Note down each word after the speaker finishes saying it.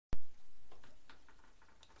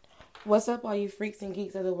What's up, all you freaks and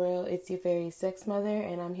geeks of the world? It's your fairy sex mother,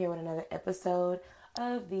 and I'm here with another episode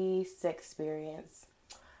of the Sex Experience.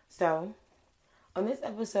 So, on this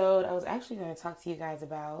episode, I was actually going to talk to you guys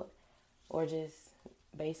about, or just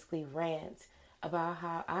basically rant about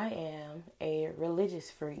how I am a religious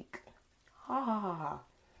freak. Ha ha ha ha.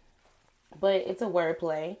 But it's a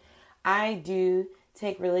wordplay. I do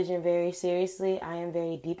take religion very seriously. I am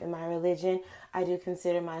very deep in my religion. I do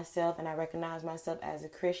consider myself and I recognize myself as a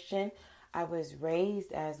Christian. I was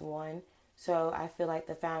raised as one. So I feel like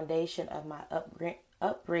the foundation of my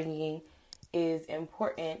upbringing is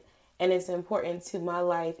important. And it's important to my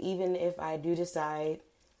life, even if I do decide,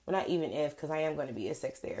 well, not even if, because I am going to be a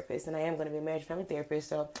sex therapist and I am going to be a marriage family therapist.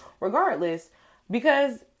 So, regardless,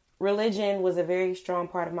 because religion was a very strong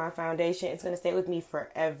part of my foundation, it's going to stay with me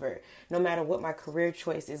forever, no matter what my career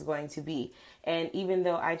choice is going to be. And even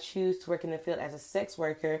though I choose to work in the field as a sex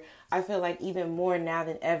worker, I feel like even more now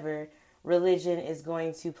than ever, religion is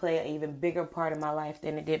going to play an even bigger part of my life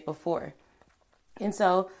than it did before. And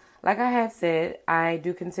so, like I had said, I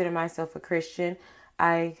do consider myself a Christian.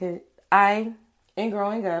 In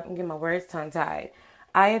growing up, I'm getting my words tongue tied.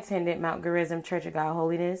 I attended Mount Gerizim Church of God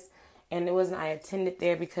Holiness, and it wasn't I attended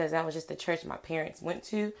there because that was just the church my parents went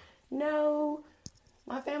to. No,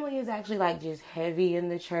 my family is actually like just heavy in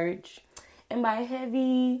the church, and by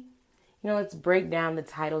heavy, let's break down the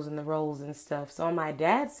titles and the roles and stuff. So on my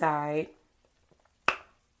dad's side,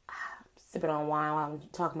 sipping on wine while I'm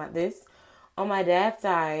talking about this. On my dad's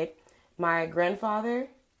side, my grandfather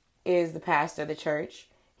is the pastor of the church.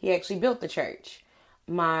 He actually built the church.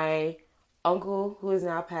 My uncle, who is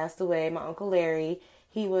now passed away, my Uncle Larry,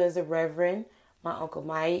 he was a reverend. My Uncle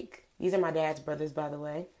Mike, these are my dad's brothers, by the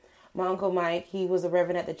way. My Uncle Mike, he was a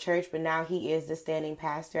reverend at the church, but now he is the standing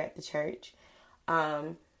pastor at the church.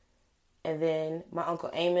 And then my Uncle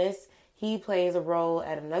Amos, he plays a role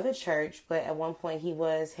at another church, but at one point he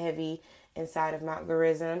was heavy inside of Mount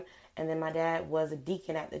Gerizim. And then my dad was a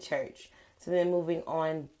deacon at the church. So then moving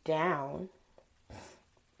on down,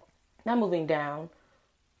 not moving down,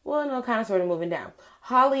 well, no, kind of sort of moving down.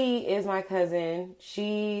 Holly is my cousin.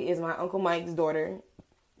 She is my Uncle Mike's daughter.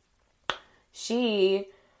 She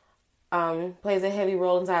plays a heavy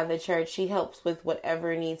role inside of the church. She helps with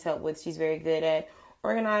whatever needs help with. She's very good at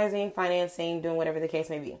organizing, financing, doing whatever the case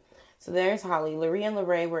may be. So there's Holly. Larry and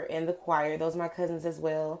Lorray were in the choir. Those are my cousins as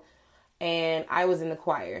well. And I was in the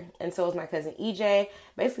choir. And so was my cousin EJ.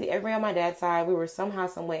 Basically, everybody on my dad's side, we were somehow,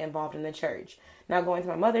 some way involved in the church. Now going to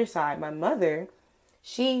my mother's side, my mother,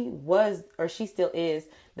 she was, or she still is,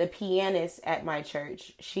 the pianist at my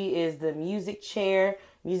church. She is the music chair,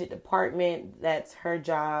 music department. That's her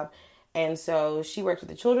job. And so she works with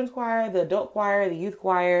the children's choir, the adult choir, the youth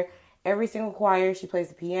choir, every single choir. She plays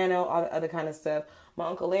the piano, all the other kind of stuff. My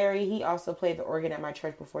Uncle Larry, he also played the organ at my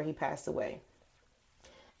church before he passed away.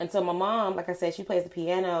 And so my mom, like I said, she plays the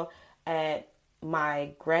piano at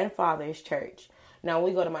my grandfather's church. Now,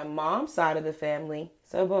 when we go to my mom's side of the family,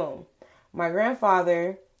 so boom. My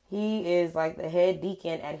grandfather, he is like the head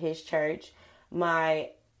deacon at his church. My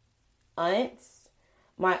aunts,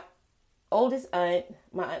 my oldest aunt,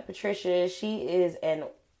 my Aunt Patricia, she is a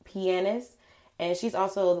pianist. And she's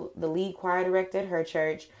also the lead choir director at her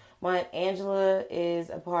church. My Aunt Angela is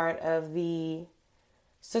a part of the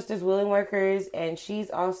Sisters Willing Workers, and she's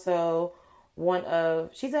also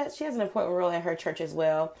she has an important role at her church as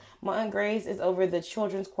well. My Aunt Grace is over the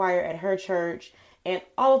children's choir at her church, and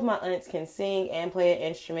all of my aunts can sing and play an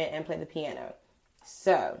instrument and play the piano.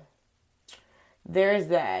 So there's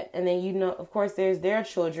that. And then, of course, there's their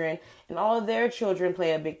children, and all of their children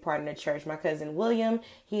play a big part in the church. My cousin William,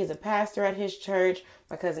 he is a pastor at his church.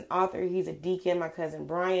 My cousin Arthur, he's a deacon. My cousin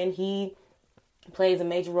Brian, he plays a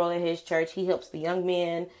major role in his church. He helps the young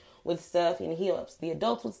men with stuff, and he helps the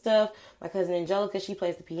adults with stuff. My cousin Angelica, she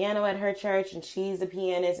plays the piano at her church, and she's a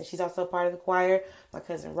pianist, and she's also a part of the choir. My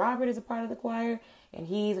cousin Robert is a part of the choir, and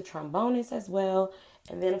he's a trombonist as well.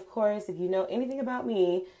 And then, of course, if you know anything about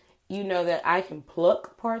me, you know that I can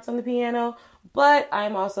pluck parts on the piano, but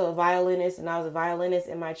I'm also a violinist, and I was a violinist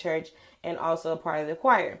in my church and also a part of the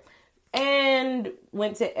choir. And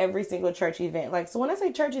went to every single church event. So when I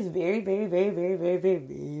say church is very, very, very, very, very, very,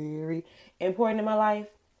 very important in my life,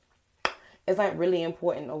 it's really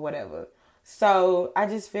important or whatever. So I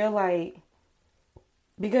just feel like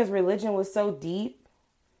because religion was so deep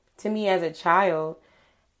to me as a child,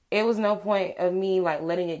 it was no point of me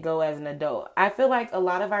letting it go as an adult. I feel like a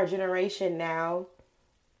lot of our generation now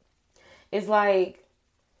is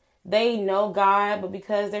they know God, but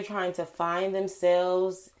because they're trying to find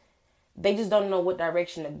themselves, they just don't know what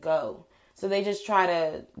direction to go. So they just try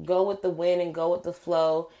to go with the wind and go with the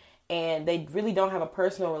flow. and they really don't have a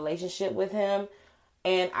personal relationship with him.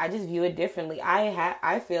 And I just view it differently.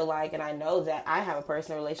 I feel like, and I know that I have a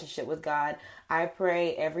personal relationship with God. I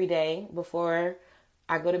pray every day before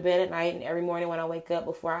I go to bed at night, and every morning when I wake up,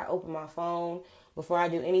 before I open my phone, before I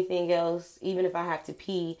do anything else, even if I have to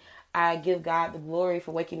pee, I give God the glory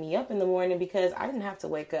for waking me up in the morning, because I didn't have to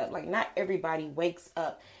wake up. Like, not everybody wakes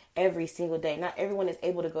up every single day. Not everyone is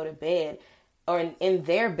able to go to bed or in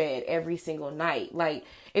their bed every single night. Like,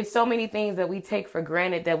 it's so many things that we take for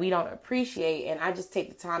granted that we don't appreciate. And I just take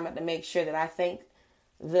the time out to make sure that I thank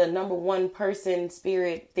the number one person,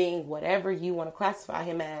 spirit, thing, whatever you want to classify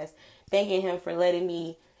him as, thanking him for letting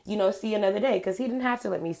me, see another day. Because he didn't have to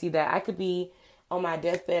let me see that. I could be on my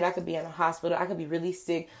deathbed. I could be in a hospital. I could be really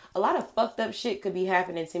sick. A lot of fucked up shit could be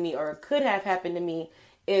happening to me, or could have happened to me,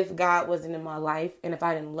 if God wasn't in my life and if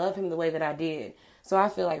I didn't love him the way that I did. So I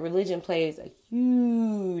feel like religion plays a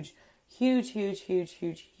huge, huge, huge, huge,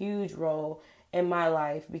 huge, huge role in my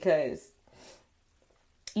life, because,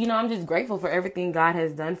 I'm just grateful for everything God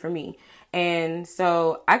has done for me. And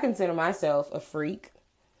so I consider myself a freak.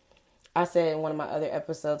 I said in one of my other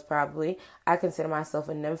episodes, probably, I consider myself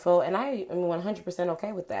a nympho, and I am 100%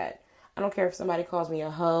 okay with that. I don't care if somebody calls me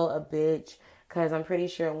a hoe, a bitch, because I'm pretty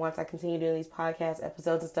sure once I continue doing these podcast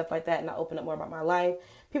episodes and stuff like that, and I open up more about my life,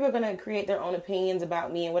 people are going to create their own opinions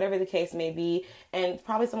about me, and whatever the case may be. And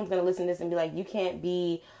probably someone's going to listen to this and be like, you can't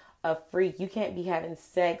be a freak. You can't be having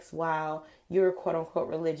sex while you're quote unquote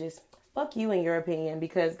religious. Fuck you and your opinion,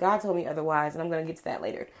 because God told me otherwise, and I'm going to get to that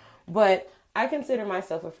later. But I consider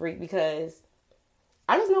myself a freak because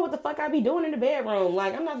I just know what the fuck I be doing in the bedroom.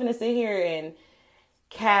 Like, I'm not going to sit here and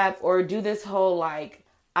cap or do this whole, like,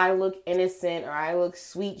 I look innocent or I look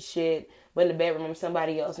sweet shit, but in the bedroom I'm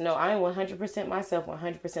somebody else. No, I am 100% myself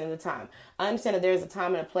 100% of the time. I understand that there's a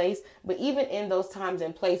time and a place, but even in those times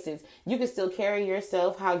and places, you can still carry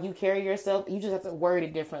yourself how you carry yourself. You just have to word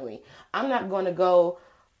it differently. I'm not going to go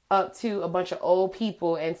up to a bunch of old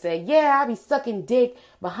people and say, yeah, I be sucking dick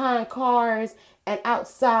behind cars and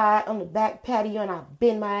outside on the back patio and I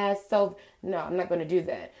bend my ass. So no, I'm not going to do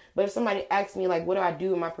that. But if somebody asks me, like, what do I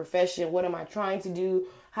do in my profession? What am I trying to do?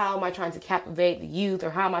 How am I trying to captivate the youth, or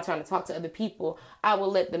how am I trying to talk to other people? I will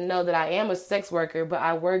let them know that I am a sex worker, but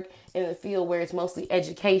I work in the field where it's mostly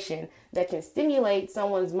education that can stimulate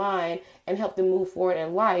someone's mind and help them move forward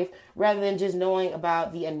in life, rather than just knowing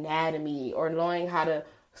about the anatomy or knowing how to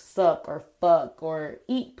suck or fuck or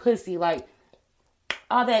eat pussy, like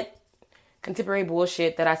all that contemporary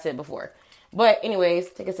bullshit that I said before. But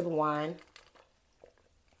anyways, take a sip of wine.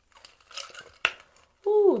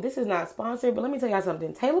 Ooh, this is not sponsored, but let me tell y'all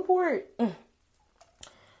something. Tailorbport,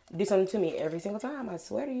 do something to me every single time. I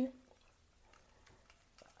swear to you.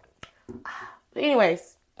 But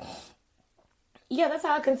anyways, yeah, that's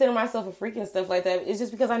how I consider myself a freak and stuff like that. It's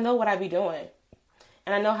just because I know what I be doing.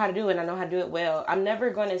 And I know how to do it, and I know how to do it well. I'm never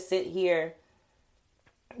going to sit here,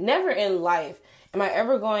 never in life am I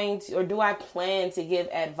ever going to, or do I plan to give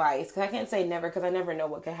advice? Because I can't say never, because I never know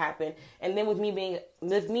what could happen. And then with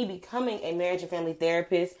me becoming a marriage and family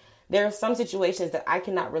therapist, there are some situations that I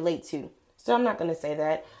cannot relate to. So I'm not going to say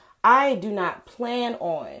that. I do not plan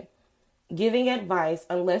on giving advice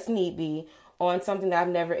unless need be on something that I've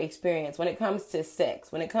never experienced. When it comes to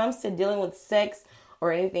sex, when it comes to dealing with sex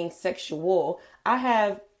or anything sexual, I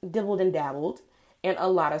have dibbled and dabbled in a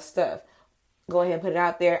lot of stuff. Go ahead and put it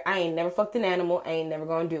out there. I ain't never fucked an animal. I ain't never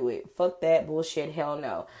gonna do it. Fuck that bullshit. Hell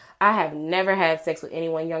no. I have never had sex with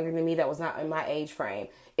anyone younger than me that was not in my age frame.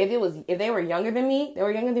 If they were younger than me, they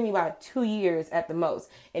were younger than me by 2 years at the most.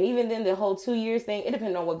 And even then, the whole 2 years thing, it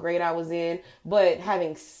depended on what grade I was in. But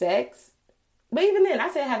having sex, but even then, I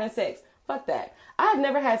said having sex. Fuck that. I've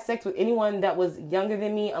never had sex with anyone that was younger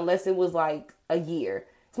than me unless it was like a year.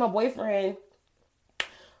 It's my boyfriend.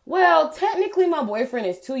 Well, technically my boyfriend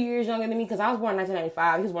is 2 years younger than me because I was born in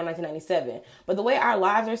 1995. He was born in 1997. But the way our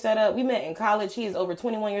lives are set up, we met in college. He is over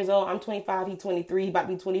 21 years old. I'm 25. He's 23. He about to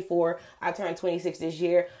be 24. I turned 26 this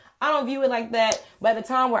year. I don't view it like that. But at the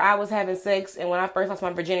time where I was having sex and when I first lost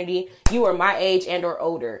my virginity, you were my age and or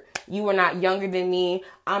older. You were not younger than me.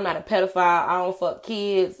 I'm not a pedophile. I don't fuck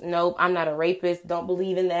kids. Nope. I'm not a rapist. Don't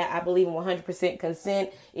believe in that. I believe in 100% consent.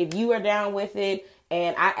 If you are down with it,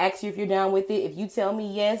 and I ask you if you're down with it. If you tell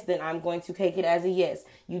me yes, then I'm going to take it as a yes.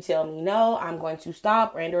 You tell me no, I'm going to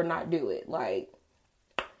stop and or not do it. Like,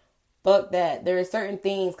 fuck that. There are certain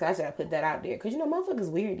things, because I should put that out there. Because, motherfuckers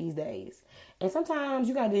weird these days. And sometimes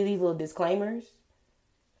you got to do these little disclaimers.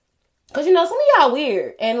 Because, some of y'all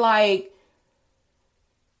weird. And, like,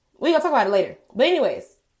 we going to talk about it later. But anyways,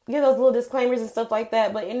 give those little disclaimers and stuff like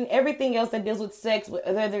that. But in everything else that deals with sex,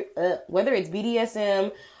 whether it's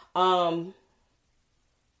BDSM,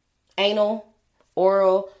 anal,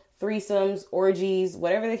 oral, threesomes, orgies,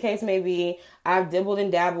 whatever the case may be. I've dibbled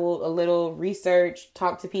and dabbled a little, researched,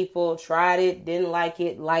 talked to people, tried it, didn't like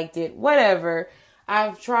it, liked it, whatever.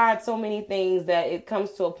 I've tried so many things that it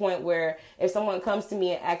comes to a point where if someone comes to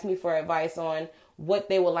me and asks me for advice on what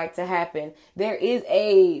they would like to happen, there is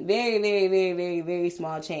a very, very, very, very, very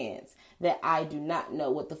small chance that I do not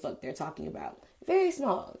know what the fuck they're talking about. Very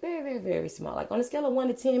small. Very, very, very small. Like on a scale of 1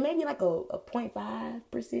 to 10, maybe like a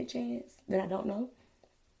 0.5% chance that I don't know.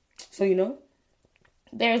 So,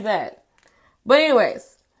 there's that. But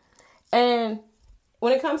anyways, and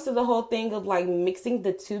when it comes to the whole thing of like mixing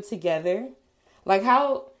the two together, like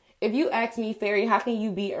if you ask me, Fairy, how can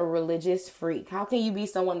you be a religious freak? How can you be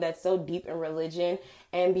someone that's so deep in religion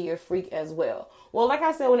and be a freak as well? Well, like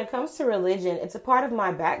I said, when it comes to religion, it's a part of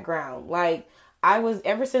my background. Like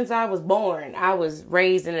ever since I was born, I was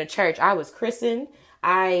raised in a church. I was christened.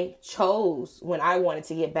 I chose when I wanted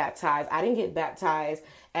to get baptized. I didn't get baptized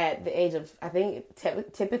at the age of, I think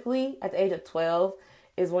typically at the age of 12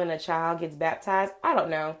 is when a child gets baptized. I don't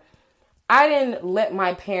know. I didn't let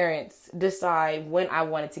my parents decide when I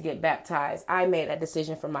wanted to get baptized. I made that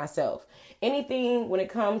decision for myself. Anything when it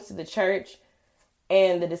comes to the church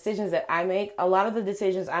and the decisions that I make, a lot of the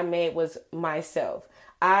decisions I made was myself.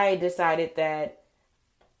 I decided that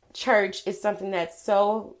church is something that's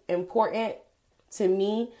so important to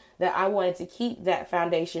me that I wanted to keep that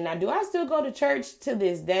foundation. Now, do I still go to church to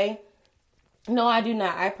this day? No, I do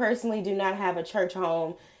not. I personally do not have a church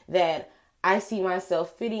home that I see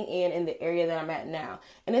myself fitting in the area that I'm at now.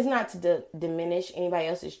 And it's not to diminish anybody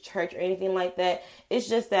else's church or anything like that. It's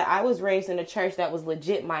just that I was raised in a church that was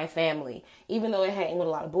legit my family. Even though it had with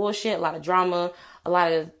a lot of bullshit, a lot of drama, a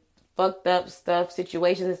lot of fucked up stuff,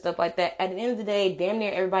 situations and stuff like that. At the end of the day, damn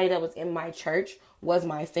near everybody that was in my church was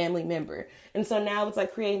my family member. And so now it's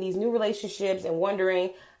like creating these new relationships and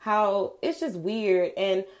wondering how it's just weird.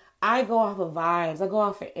 And I go off of vibes. I go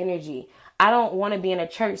off of energy. I don't want to be in a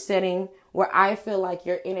church setting where I feel like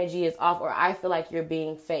your energy is off or I feel like you're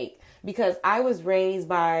being fake. Because I was raised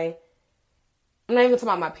by, I'm not even talking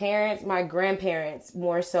about my parents, my grandparents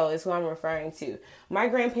more so is who I'm referring to. My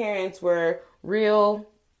grandparents were real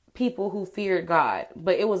people who feared God,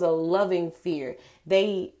 but it was a loving fear.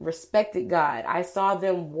 They respected God. I saw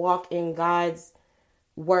them walk in God's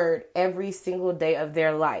word every single day of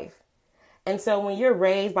their life. And so when you're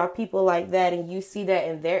raised by people like that and you see that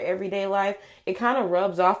in their everyday life, it kind of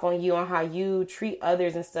rubs off on you on how you treat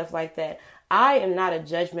others and stuff like that. I am not a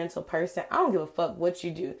judgmental person. I don't give a fuck what you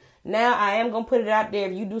do. Now, I am going to put it out there.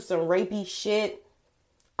 If you do some rapey shit,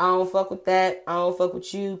 I don't fuck with that. I don't fuck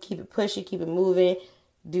with you. Keep it pushing. Keep it moving.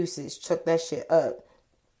 Deuces. Chuck that shit up.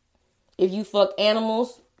 If you fuck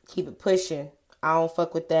animals, keep it pushing. I don't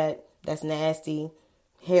fuck with that. That's nasty.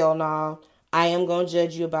 Hell no. I am going to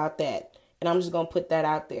judge you about that. And I'm just going to put that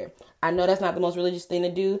out there. I know that's not the most religious thing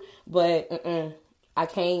to do, but I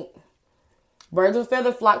can't. Birds of a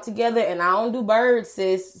feather flock together, and I don't do birds,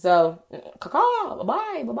 sis. So, caw,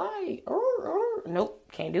 bye-bye, bye-bye. Nope,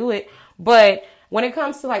 can't do it. But when it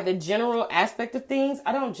comes to like the general aspect of things,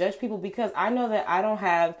 I don't judge people because I know that I don't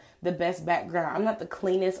have the best background. I'm not the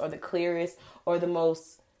cleanest or the clearest or the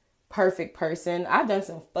most perfect person. I've done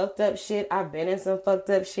some fucked up shit. I've been in some fucked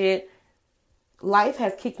up shit. Life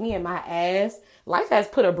has kicked me in my ass. Life has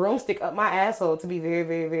put a broomstick up my asshole, to be very,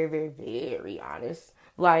 very, very, very, very honest.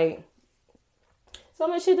 Like, so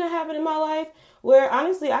much shit that happened in my life where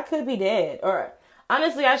honestly I could be dead. Or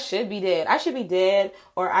honestly I should be dead. I should be dead,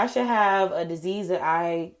 or I should have a disease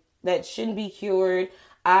that shouldn't be cured.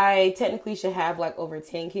 I technically should have like over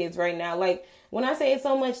 10 kids right now. Like, when I say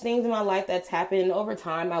so much things in my life that's happened over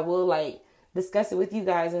time, I will like discuss it with you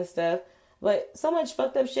guys and stuff. But so much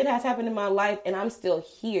fucked up shit has happened in my life and I'm still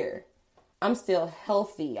here. I'm still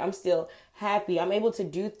healthy. I'm still happy. I'm able to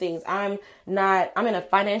do things. I'm in a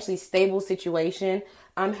financially stable situation.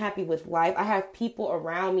 I'm happy with life. I have people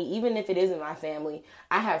around me, even if it isn't my family.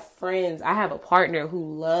 I have friends. I have a partner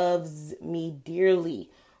who loves me dearly,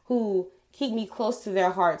 who keep me close to their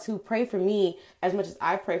hearts, who pray for me as much as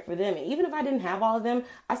I pray for them. And even if I didn't have all of them,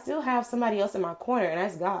 I still have somebody else in my corner, and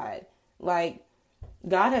that's God. Like,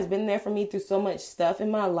 God has been there for me through so much stuff in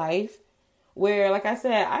my life where, like I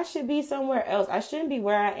said, I should be somewhere else. I shouldn't be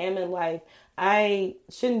where I am in life. I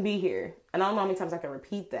shouldn't be here. And I don't know how many times I can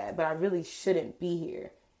repeat that, but I really shouldn't be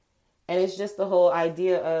here. And it's just the whole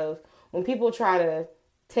idea of when people try to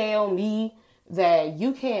tell me that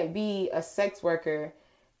you can't be a sex worker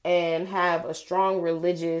and have a strong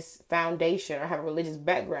religious foundation or have a religious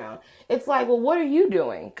background. It's like, well, what are you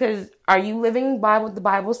doing? Because are you living by what the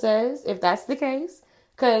Bible says? If that's the case,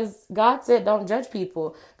 Because God said, don't judge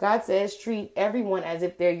people. God says, treat everyone as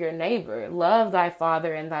if they're your neighbor. Love thy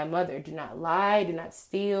father and thy mother. Do not lie. Do not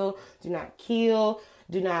steal. Do not kill.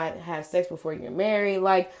 Do not have sex before you're married.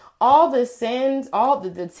 Like all the sins, all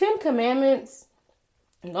the 10 commandments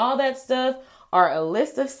and all that stuff are a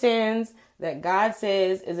list of sins that God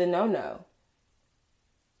says is a no-no.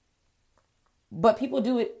 But people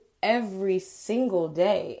do it every single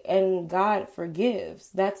day, and God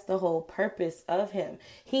forgives. That's the whole purpose of him.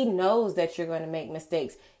 He knows that you're going to make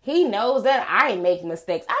mistakes. He knows that I make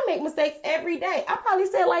mistakes. I make mistakes every day. I probably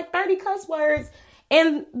said like 30 cuss words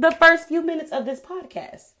in the first few minutes of this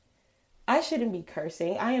podcast. I shouldn't be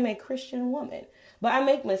cursing. I am a Christian woman, but I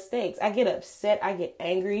make mistakes. I get upset. I get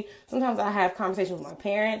angry. Sometimes I have conversations with my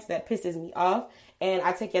parents that pisses me off, and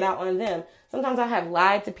I take it out on them. Sometimes I have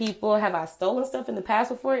lied to people. Have I stolen stuff in the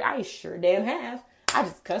past before? I sure damn have. I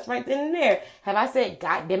just cussed right then and there. Have I said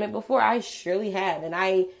God damn it before? I surely have. And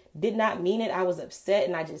I did not mean it. I was upset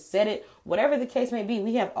and I just said it. Whatever the case may be,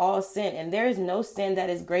 we have all sinned, and there is no sin that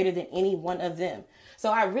is greater than any one of them.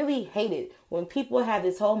 So I really hate it when people have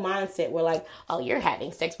this whole mindset where like, oh, you're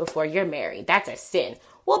having sex before you're married. That's a sin.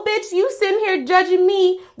 Well, bitch, you sitting here judging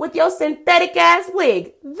me with your synthetic ass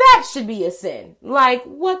wig. That should be a sin. Like,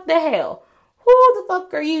 what the hell? Who the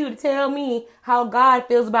fuck are you to tell me how God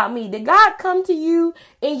feels about me? Did God come to you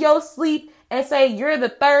in your sleep and say, you're the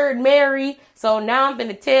third Mary, so now I'm going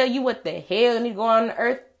to tell you what the hell need to go on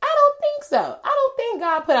earth? I don't think so. I don't think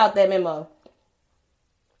God put out that memo.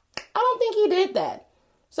 I don't think he did that.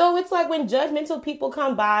 So it's like when judgmental people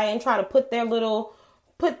come by and try to put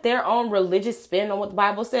their own religious spin on what the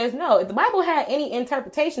Bible says. No, if the Bible had any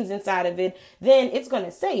interpretations inside of it, then it's going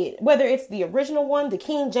to say it. Whether it's the original one, the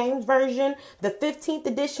King James Version, the 15th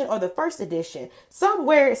edition, or the first edition,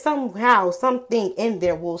 somewhere, somehow, something in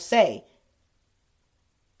there will say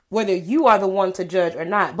whether you are the one to judge or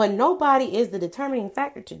not. But nobody is the determining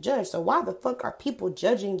factor to judge. So why the fuck are people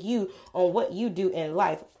judging you on what you do in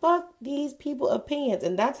life? Fuck these people's opinions.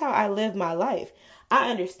 And that's how I live my life.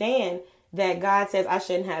 I understand that God says I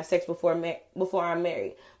shouldn't have sex before I'm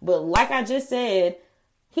married. But like I just said,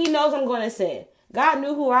 he knows I'm going to sin. God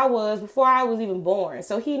knew who I was before I was even born.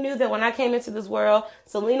 So he knew that when I came into this world,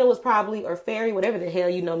 Selena was probably, or Fairy, whatever the hell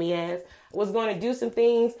you know me as, was going to do some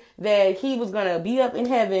things that he was going to be up in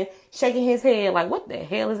heaven shaking his head like, what the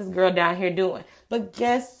hell is this girl down here doing? But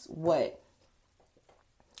guess what?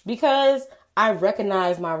 Because I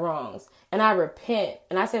recognize my wrongs and I repent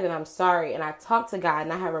and I say that I'm sorry and I talk to God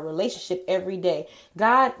and I have a relationship every day,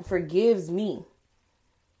 God forgives me.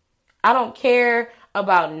 I don't care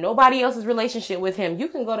about nobody else's relationship with him. You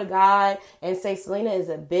can go to God and say Selena is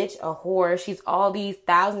a bitch, a whore. She's all these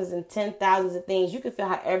thousands and 10,000s of things. You can feel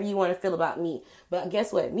however you want to feel about me. But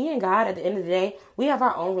guess what? Me and God, at the end of the day, we have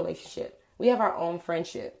our own relationship. We have our own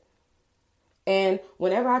friendship. And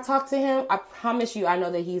whenever I talk to him, I promise you, I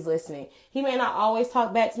know that he's listening. He may not always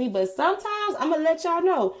talk back to me, but sometimes I'm going to let y'all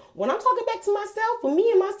know when I'm talking back to myself, when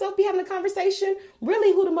me and myself be having a conversation,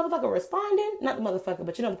 really who the motherfucker responding, not the motherfucker,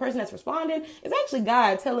 but you know, the person that's responding is actually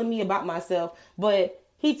God telling me about myself. But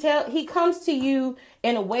he comes to you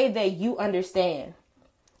in a way that you understand.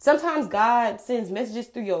 Sometimes God sends messages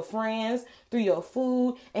through your friends, through your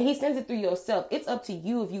food, and he sends it through yourself. It's up to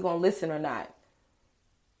you if you're going to listen or not.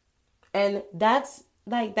 And that's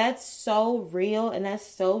so real and that's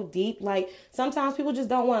so deep. Like sometimes people just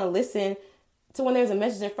don't want to listen to when there's a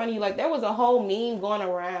message in front of you. Like there was a whole meme going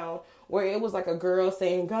around where it was like a girl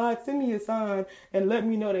saying, God, send me a sign and let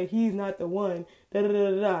me know that he's not the one. Da, da,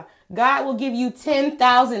 da, da, da. God will give you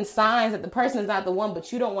 10,000 signs that the person is not the one,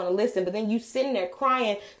 but you don't want to listen. But then you sitting there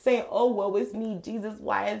crying saying, oh, well, it's me, Jesus.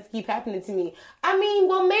 Why does it keep happening to me? I mean,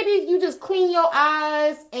 well, maybe if you just clean your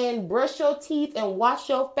eyes and brush your teeth and wash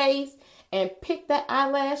your face and pick that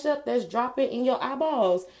eyelash up that's dropping in your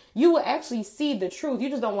eyeballs, you will actually see the truth. You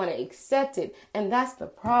just don't want to accept it. And that's the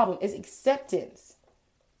problem, is acceptance.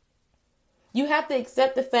 You have to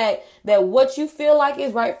accept the fact that what you feel like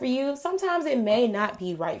is right for you, sometimes it may not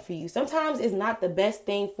be right for you. Sometimes it's not the best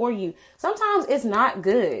thing for you. Sometimes it's not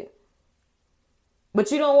good.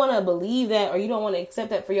 But you don't want to believe that, or you don't want to accept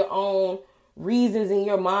that for your own reasons in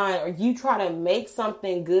your mind, or you try to make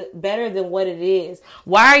something good better than what it is.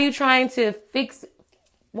 Why are you trying to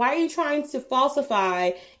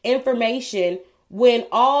falsify information when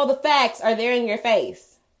all the facts are there in your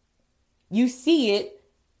face? You see it.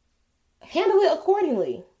 Handle it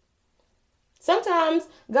accordingly. Sometimes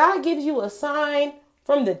God gives you a sign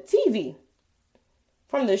from the TV,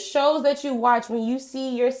 from the shows that you watch, when you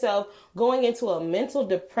see yourself going into a mental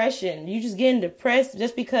depression. You just getting depressed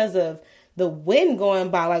just because of the wind going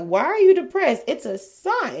by. Like, why are you depressed? It's a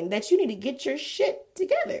sign that you need to get your shit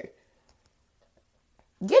together.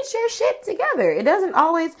 Get your shit together. It doesn't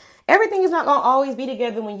always, everything is not going to always be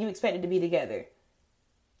together when you expect it to be together.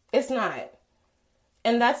 It's not.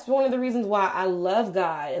 And that's one of the reasons why I love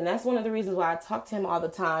God. And that's one of the reasons why I talk to him all the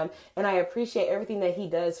time. And I appreciate everything that he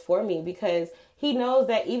does for me, because he knows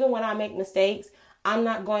that even when I make mistakes, I'm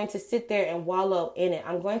not going to sit there and wallow in it.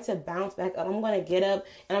 I'm going to bounce back up. I'm going to get up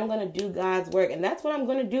and I'm going to do God's work. And that's what I'm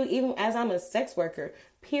going to do even as I'm a sex worker,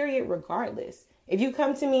 period, regardless. If you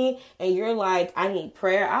come to me and you're like, I need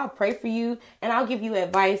prayer, I'll pray for you and I'll give you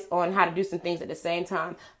advice on how to do some things at the same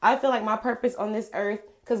time. I feel like my purpose on this earth,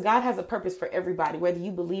 because God has a purpose for everybody, whether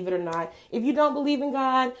you believe it or not. If you don't believe in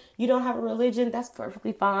God, you don't have a religion, that's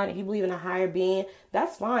perfectly fine. If you believe in a higher being,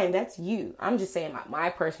 that's fine. That's you. I'm just saying about my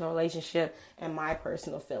personal relationship and my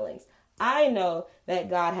personal feelings. I know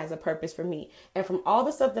that God has a purpose for me. And from all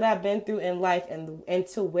the stuff that I've been through in life and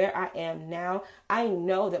to where I am now, I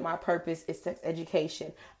know that my purpose is sex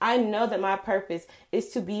education. I know that my purpose is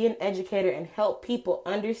to be an educator and help people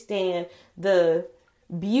understand the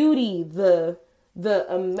beauty, the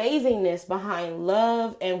amazingness behind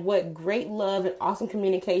love and what great love and awesome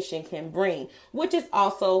communication can bring, which is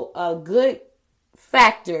also a good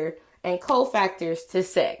factor and cofactors to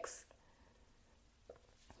sex.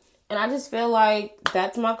 And I just feel like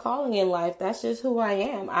that's my calling in life. That's just who I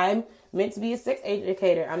am. I'm meant to be a sex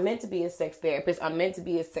educator. I'm meant to be a sex therapist. I'm meant to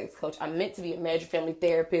be a sex coach. I'm meant to be a marriage family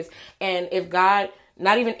therapist. And if God,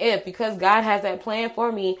 not even if, because God has that plan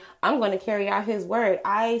for me, I'm going to carry out his word.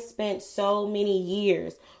 I spent so many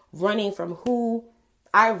years running from who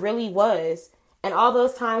I really was. And all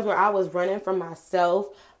those times where I was running from myself,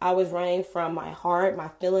 I was running from my heart, my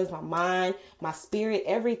feelings, my mind, my spirit,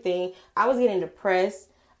 everything. I was getting depressed.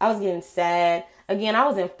 I was getting sad. Again, I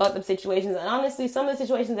was in fucked up situations. And honestly, some of the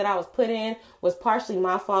situations that I was put in was partially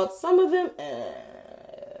my fault. Some of them,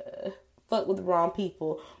 fucked with the wrong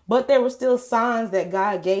people. But there were still signs that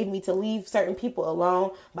God gave me to leave certain people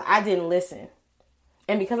alone. But I didn't listen.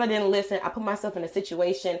 And because I didn't listen, I put myself in a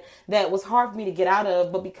situation that was hard for me to get out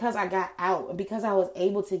of. But because I got out, because I was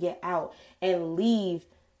able to get out and leave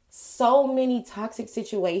so many toxic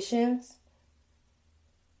situations,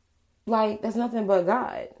 like, that's nothing but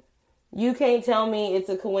God. You can't tell me it's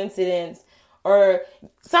a coincidence, or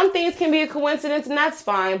some things can be a coincidence and that's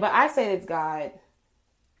fine, but I say it's God.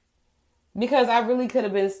 Because I really could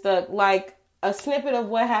have been stuck. Like, a snippet of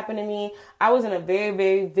what happened to me, I was in a very,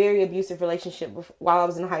 very, very abusive relationship while I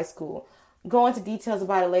was in high school. Go into details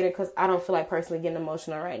about it later because I don't feel like personally getting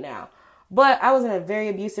emotional right now. But I was in a very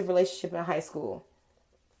abusive relationship in high school.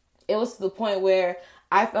 It was to the point where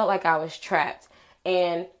I felt like I was trapped.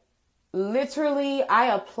 And literally,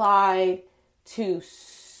 I applied to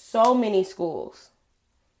so many schools.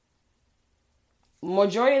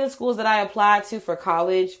 Majority of the schools that I applied to for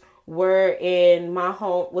college was in my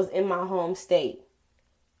home state.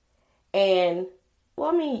 And, well,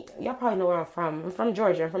 I mean, y'all probably know where I'm from. I'm from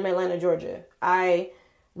Georgia. I'm from Atlanta, Georgia. I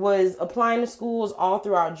was applying to schools all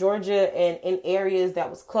throughout Georgia and in areas that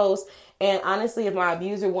was close. And honestly, if my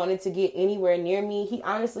abuser wanted to get anywhere near me, he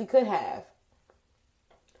honestly could have.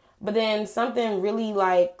 But then something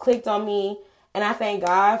really clicked on me, and I thank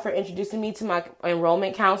God for introducing me to my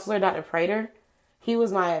enrollment counselor, Dr. Prater. He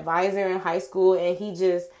was my advisor in high school, and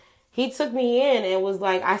he took me in and was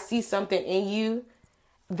like, I see something in you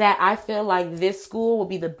that I feel like this school will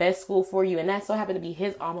be the best school for you. And that so happened to be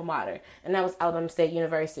his alma mater, and that was Alabama State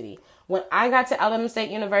University. When I got to Alabama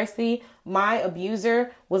State University, my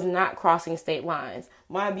abuser was not crossing state lines.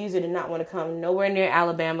 My abuser did not want to come nowhere near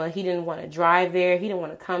Alabama. He didn't want to drive there. He didn't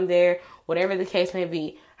want to come there, whatever the case may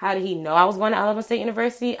be. How did he know I was going to Alabama State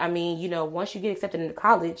University? I mean, once you get accepted into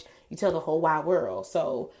college, you tell the whole wide world.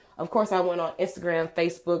 So, of course, I went on Instagram,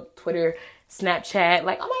 Facebook, Twitter, Snapchat,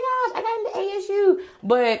 like, oh my gosh, I got into ASU.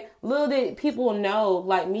 But little did people know,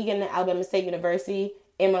 like, me getting to Alabama State University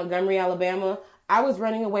in Montgomery, Alabama, I was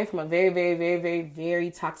running away from a very, very, very, very,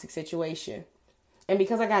 very toxic situation. And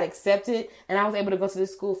because I got accepted and I was able to go to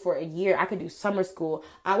this school for a year, I could do summer school.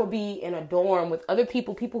 I would be in a dorm with other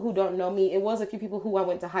people who don't know me. It was a few people who I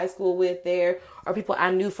went to high school with there, or people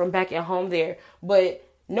I knew from back at home there. But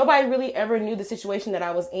nobody really ever knew the situation that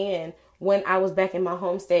I was in when I was back in my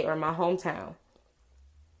home state or my hometown.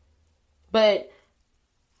 But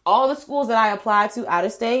all the schools that I applied to out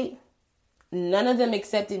of state, none of them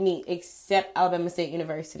accepted me except Alabama State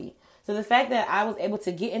University. So the fact that I was able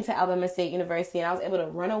to get into Alabama State University and I was able to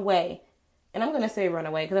run away, and I'm going to say run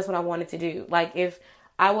away because that's what I wanted to do. Like, if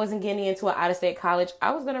I wasn't getting into an out-of-state college,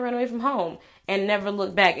 I was going to run away from home and never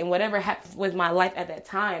look back. And whatever happened with my life at that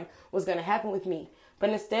time was going to happen with me. But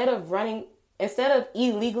instead of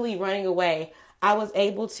illegally running away, I was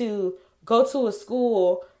able to go to a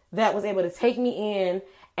school that was able to take me in,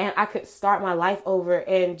 and I could start my life over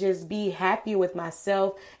and just be happy with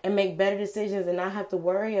myself and make better decisions and not have to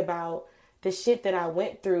worry about the shit that I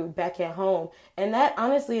went through back at home. And that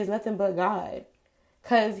honestly is nothing but God.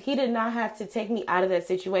 Because he did not have to take me out of that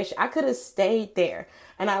situation. I could have stayed there.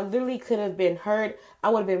 And I literally could have been hurt. I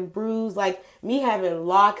would have been bruised. Like me having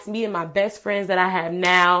locks, me and my best friends that I have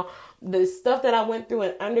now. The stuff that I went through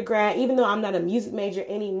in undergrad, even though I'm not a music major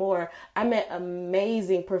anymore, I met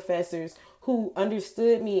amazing professors who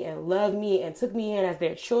understood me and loved me and took me in as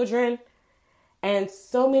their children. And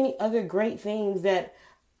so many other great things that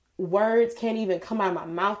words can't even come out of my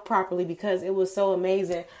mouth properly because it was so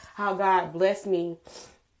amazing how God blessed me.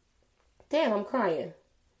 Damn, I'm crying.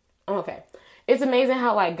 Okay. It's amazing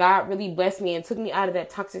how like God really blessed me and took me out of that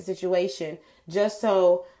toxic situation just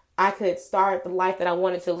so I could start the life that I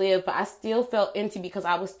wanted to live, but I still felt empty because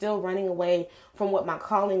I was still running away from what my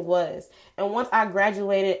calling was. And once I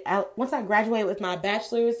graduated with my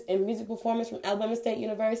bachelor's in music performance from Alabama State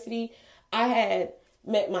University, I had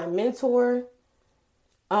met my mentor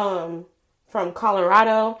from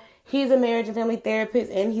Colorado. He's a marriage and family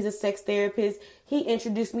therapist and he's a sex therapist. He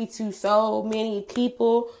introduced me to so many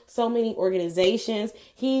people, so many organizations.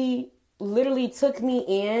 He literally took me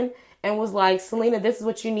in and was like, Selena, this is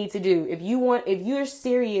what you need to do. If you're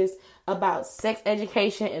serious about sex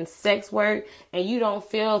education and sex work and you don't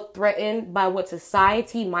feel threatened by what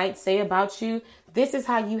society might say about you, this is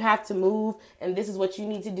how you have to move and this is what you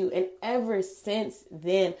need to do. And ever since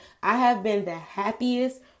then, I have been the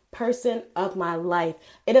happiest person of my life.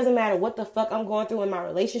 It doesn't matter what the fuck I'm going through in my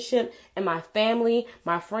relationship and my family,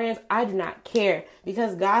 my friends. I do not care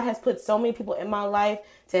because God has put so many people in my life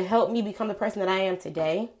to help me become the person that I am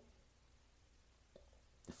today.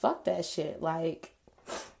 Fuck that shit. Like,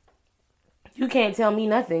 you can't tell me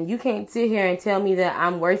nothing. You can't sit here and tell me that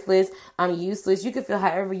I'm worthless, I'm useless. You can feel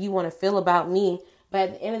however you want to feel about me. But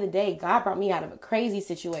at the end of the day, God brought me out of a crazy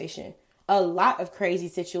situation. A lot of crazy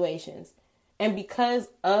situations. And because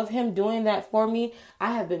of him doing that for me,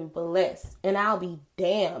 I have been blessed. And I'll be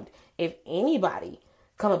damned if anybody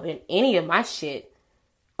come up in any of my shit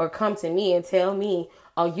or come to me and tell me,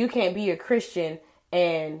 oh, you can't be a Christian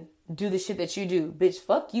and do the shit that you do. Bitch,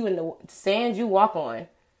 fuck you in the sand you walk on.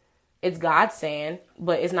 It's God's sand,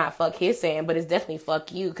 but it's not fuck his sand, but it's definitely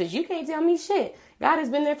fuck you because you can't tell me shit. God has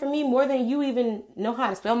been there for me more than you even know how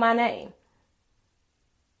to spell my name.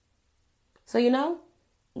 So,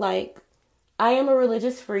 like, I am a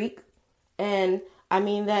religious freak, and I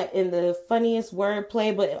mean that in the funniest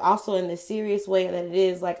wordplay, but also in the serious way that it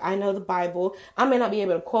is. Like, I know the Bible. I may not be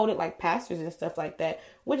able to quote it like pastors and stuff like that,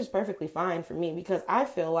 which is perfectly fine for me because I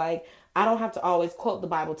feel like I don't have to always quote the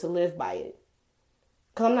Bible to live by it.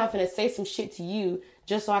 Because I'm not going to say some shit to you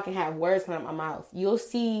just so I can have words come out of my mouth. You'll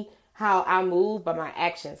see how I move by my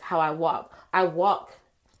actions, how I walk. I walk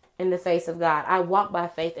in the face of God. I walk by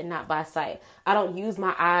faith and not by sight. I don't use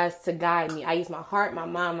my eyes to guide me. I use my heart, my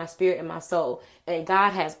mind, my spirit, and my soul. And God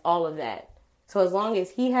has all of that. So as long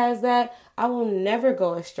as he has that, I will never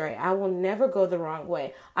go astray. I will never go the wrong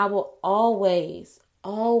way. I will always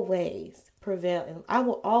prevail. And I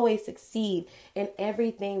will always succeed in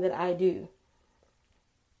everything that I do.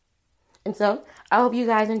 And so, I hope you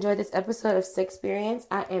guys enjoyed this episode of Sexperience.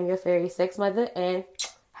 I am your fairy sex mother, and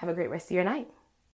have a great rest of your night.